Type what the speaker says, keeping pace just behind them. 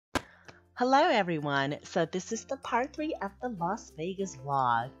Hello everyone! So this is the part 3 of the Las Vegas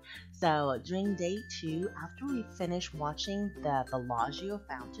vlog. So during day 2, after we finished watching the Bellagio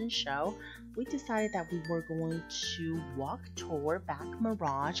fountain show, we decided that we were going to walk toward back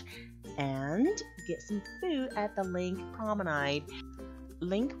Mirage and get some food at the LINQ Promenade.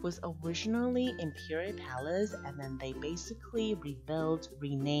 LINQ was originally Imperial Palace, and then they basically rebuilt,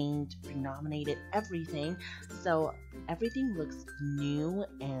 renamed, renominated everything. So everything looks new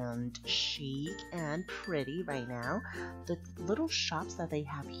and chic and pretty right now. The little shops that they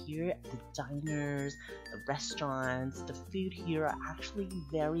have here, the diners, the restaurants, the food here are actually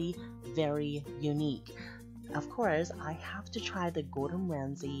very, very unique. Of course, I have to try the Gordon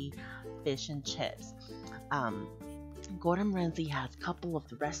Ramsay fish and chips. Gordon Ramsay has a couple of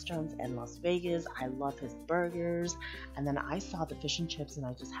the restaurants in Las Vegas. I love his burgers, and then I saw the fish and chips and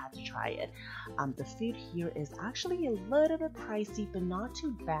I just had to try it. The food here is actually a little bit pricey, but not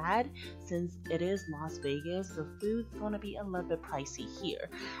too bad since it is Las Vegas. The food's gonna be a little bit pricey here,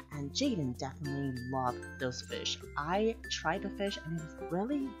 and Jayden definitely loved those fish. I tried the fish and it was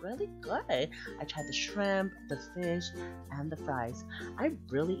really, really good. I tried the shrimp, the fish, and the fries. I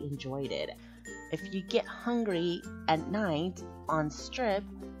really enjoyed it. If you get hungry at night on Strip,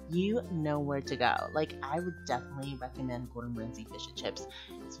 you know where to go. Like, I would definitely recommend Gordon Ramsay fish and chips.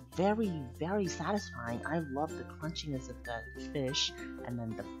 It's very, very satisfying. I love the crunchiness of the fish and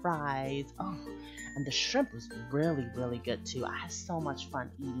then the fries. Oh, and the shrimp was really, really good too. I had so much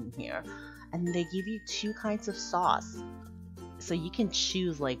fun eating here. And they give you 2 kinds of sauce, so you can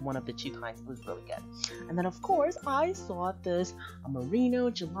choose like one of the 2 kinds. It was really good. And then of course I saw this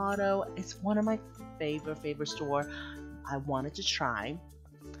Marino gelato. It's one of my favorite store. I wanted to try.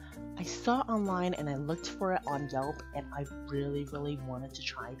 I saw online and I looked for it on Yelp, and I really wanted to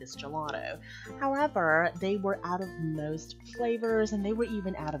try this gelato. However, they were out of most flavors and they were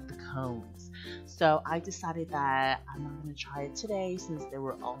even out of the cones. So I decided that I'm not going to try it today since they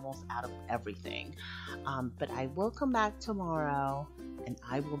were almost out of everything. But I will come back tomorrow and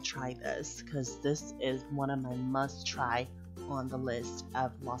I will try this because this is one of my must try on the list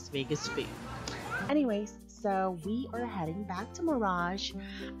of Las Vegas food. Anyways, so we are heading back to Mirage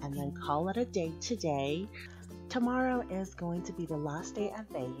and then call it a day today. Tomorrow is going to be the last day at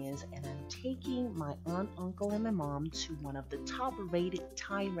Vegas, and I'm taking my aunt, uncle, and my mom to one of the top rated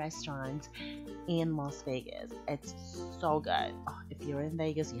Thai restaurants in Las Vegas. It's so good. Oh, if you're in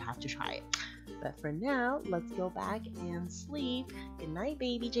Vegas, you have to try it. But for now, let's go back and sleep. Good night,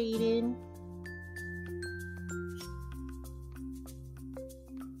 baby Jayden.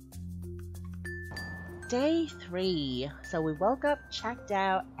 Day 3. So we woke up, checked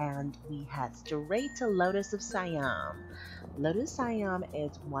out, and we head straight to Lotus of Siam. Lotus Siam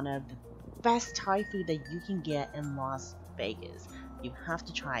is one of the best Thai food that you can get in Las Vegas. You have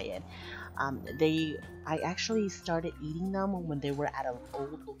to try it. I actually started eating them when they were at an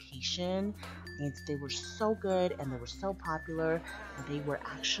old location, and they were so good and they were so popular, and they were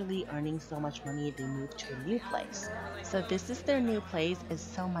actually earning so much money they moved to a new place. So this is their new place. It's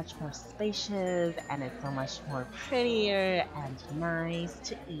so much more spacious and it's so much more prettier and nice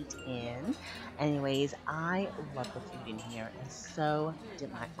to eat in. Anyways, I love the food in here, and so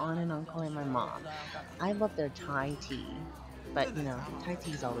did my aunt and uncle and my mom. I love their Thai tea. But you know, Thai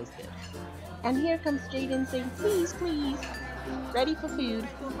tea is always good. And here comes Jayden saying, please, please, ready for food.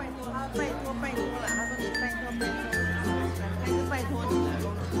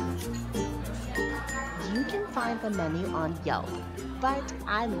 You can find the menu on Yelp, but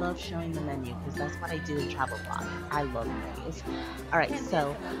I love showing the menu because that's what I do in travel vlogs. I love menus. Alright,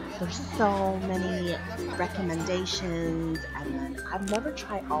 so there's so many recommendations, and then I've never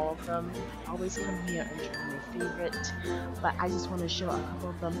tried all of them. I always come here and try my favorite, but I just want to show a couple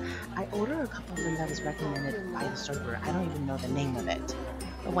of them. I ordered a couple of them that was recommended by the server. I don't even know the name of it.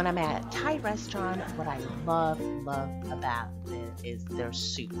 But when I'm at a Thai restaurant, what I love about it is their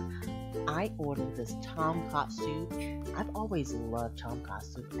soup. I ordered this tom kha soup. I've always loved tom kha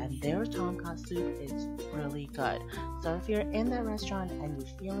soup, and their tom kha soup is really good. So if you're in that restaurant and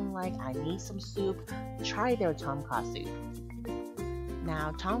you're feeling like I need some soup, try their tom kha soup.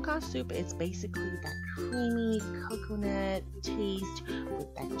 Now, tom kha soup is basically that creamy coconut taste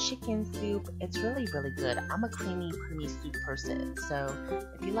with that chicken soup. It's really good. I'm a creamy soup person, so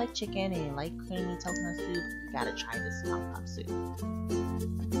if you like chicken and you like creamy coconut soup, you gotta try this tom kha soup.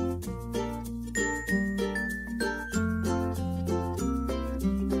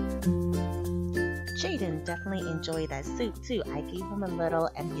 Jayden definitely enjoyed that soup too. I gave him a little,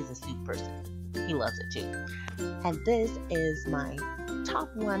 and he's a soup person. He loves it too. And this is my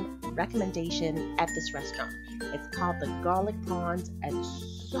top 1 recommendation at this restaurant. It's called the garlic prawns.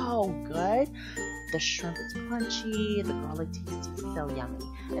 It's so good. The shrimp is crunchy, the garlic tastes so yummy.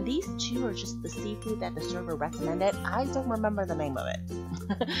 And these two are just the seafood that the server recommended. I don't remember the name of it.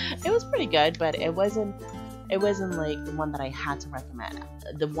 It was pretty good, but it wasn't like the one that I had to recommend.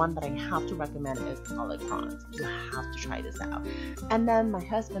 The one that I have to recommend is garlic prawns. You have to try this out. And then my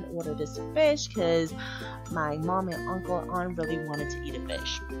husband ordered this fish because my mom and uncle and aunt really wanted to eat a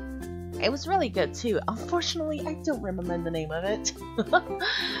fish. It was really good too. Unfortunately, I don't remember the name of it.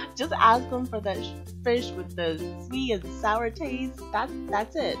 Just ask them for that fish with the sweet and sour taste.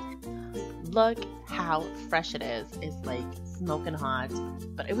 That's it. Look how fresh it is. It's like smoking hot,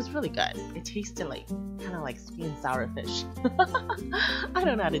 but it was really good. It tasted like kind of like sweet and sour fish. I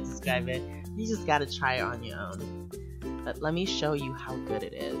don't know how to describe it. You just gotta try it on your own. But let me show you how good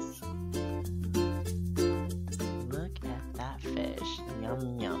it is. Look at that fish.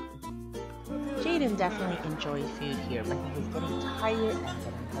 Yum yum. Jayden definitely enjoyed food here, but he was getting tired and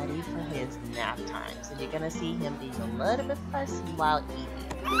getting ready for his nap time. So you're gonna see him being a little bit fussy while eating.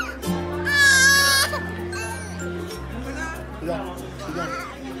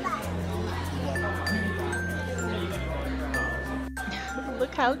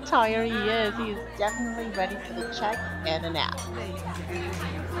 Look how tired he is. He is definitely ready for the check and a nap.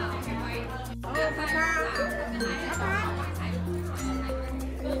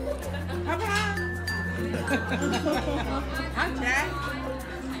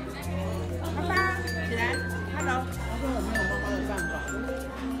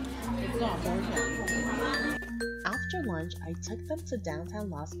 After lunch, I took them to downtown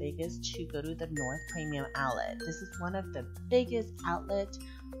Las Vegas to go to the North Premium Outlet. This is one of the biggest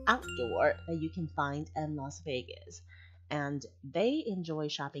outdoor that you can find in Las Vegas. And they enjoy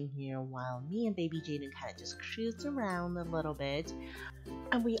shopping here while me and baby Jayden kind of just cruised around a little bit.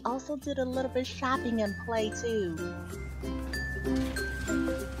 And we also did a little bit shopping and play too.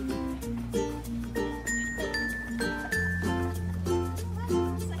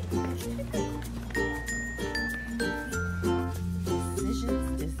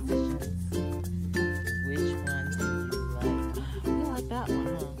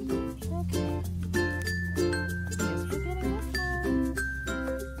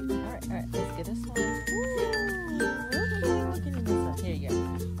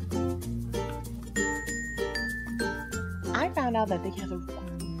 Out that they have a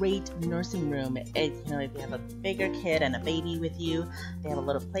great nursing room. If you have a bigger kid and a baby with you, they have a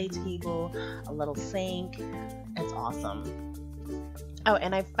little play table, a little sink. It's awesome. Oh,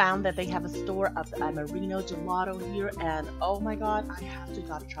 and I found that they have a store of Marino gelato here, and oh my god, I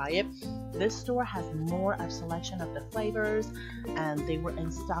gotta try it. This store has more of selection of the flavors, and they were in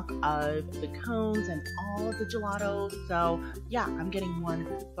stock of the cones and all of the gelatos. So yeah, I'm getting one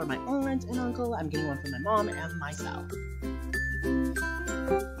for my aunt and uncle. I'm getting one for my mom and myself.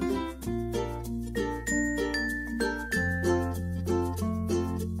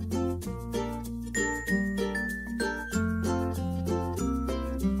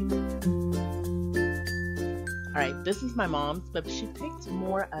 Alright, this is my mom's, but she picked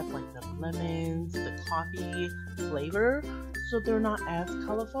more of like the lemons, the coffee flavor, so they're not as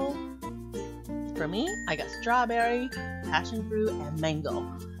colorful. For me, I got strawberry, passion fruit, and mango.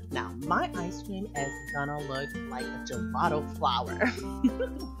 Now, my ice cream is gonna look like a gelato flower.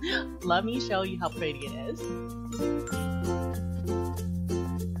 Let me show you how pretty it is.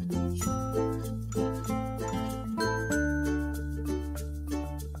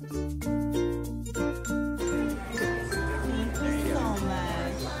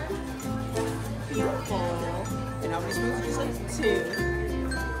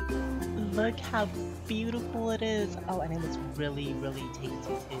 Look how beautiful it is. Oh, and it was really, really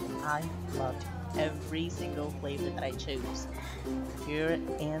tasty too. I loved every single flavor that I chose. Here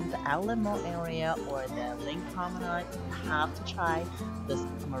in the Outlet Mall area or the LINQ Promenade, you have to try this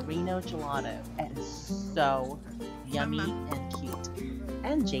Marino gelato. It is so yummy and cute.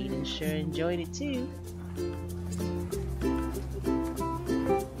 And Jayden sure enjoyed it too.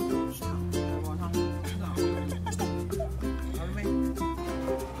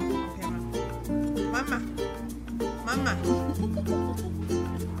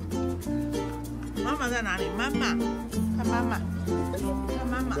 Mama 在哪里？妈妈，看妈妈，看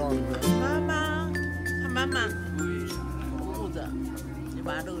妈妈，妈妈，看妈妈，录着，你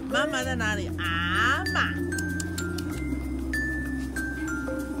把它录。妈妈在哪里？啊妈，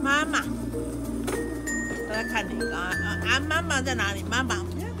妈妈，他在看你啊啊！妈妈在哪里？妈妈，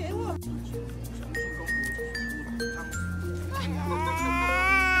不要给我。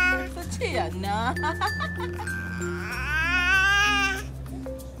这气人呢！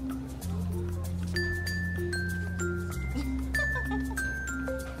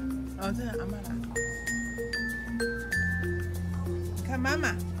哦，这是阿妈拿。你看妈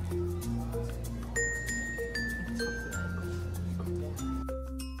妈。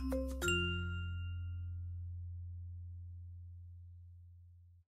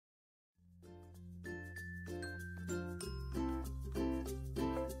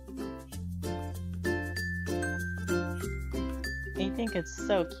I think it's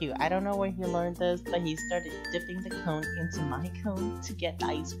so cute. I don't know where he learned this, but he started dipping the cone into my cone to get the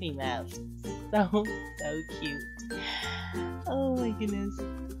ice cream out. So cute. Oh my goodness.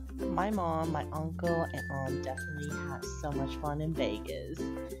 My mom, my uncle, and aunt definitely had so much fun in Vegas.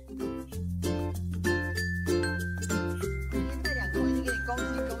 这两个我已经给你恭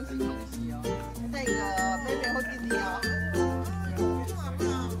喜哦！这个妹妹或弟弟哦。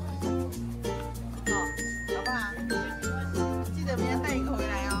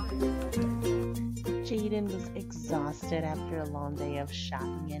Jayden was exhausted after a long day of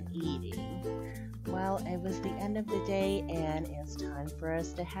shopping and eating. Well, it was the end of the day and it's time for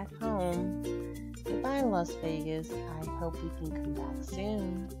us to head home. Goodbye, Las Vegas. I hope we can come back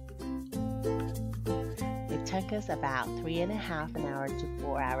soon. It took us about 3.5 hours to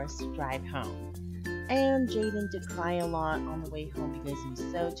 4 hours to drive home. And Jayden did cry a lot on the way home because he was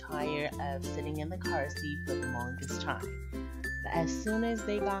so tired of sitting in the car seat for the longest time. But as soon as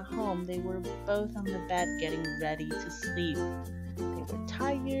they got home, they were both on the bed getting ready to sleep. They were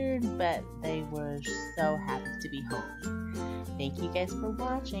tired, but they were so happy to be home. Thank you guys for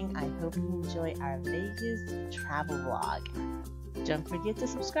watching. I hope you enjoy our Vegas travel vlog. Don't forget to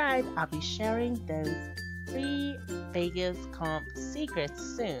subscribe. I'll be sharing those free Vegas comp secrets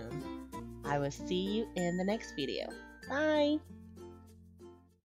soon. I will see you in the next video. Bye!